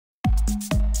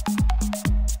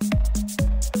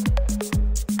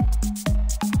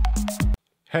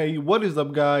Hey, what is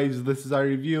up guys, this is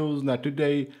iReviews. Now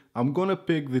today I'm gonna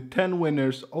pick the 10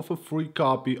 winners of a free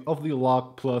copy of the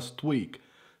Lock Plus tweak.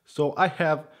 So I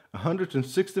have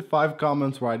 165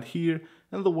 comments right here,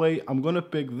 and the way I'm gonna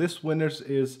pick this winners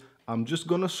is I'm just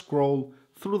gonna scroll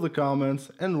through the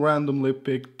comments and randomly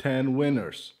pick 10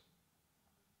 winners.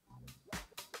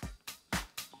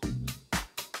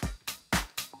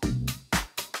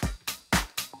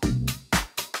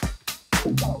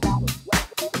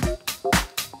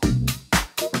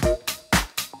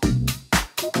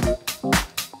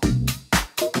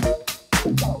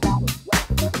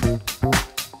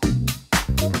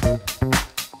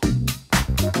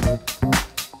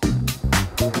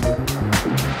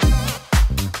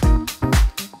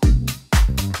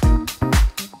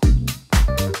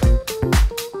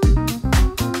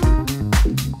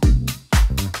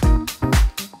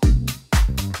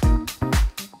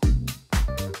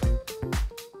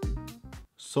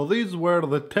 So these were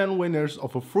the 10 winners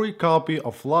of a free copy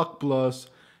of Lock Plus.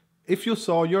 If you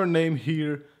saw your name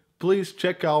here, please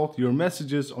check out your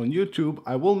messages on YouTube.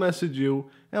 I will message you,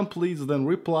 and please then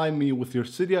reply me with your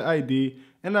Cydia ID,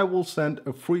 and I will send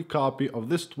a free copy of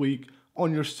this tweak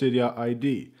on your Cydia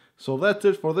ID. So that's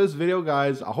it for this video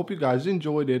guys. I hope you guys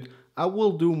enjoyed it. I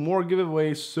will do more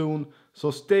giveaways soon,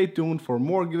 so stay tuned for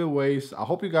more giveaways. I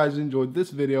hope you guys enjoyed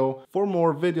this video. For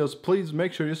more videos, please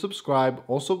make sure you subscribe.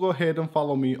 Also go ahead and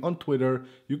follow me on Twitter.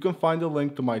 You can find a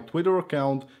link to my Twitter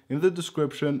account in the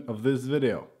description of this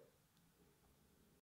video.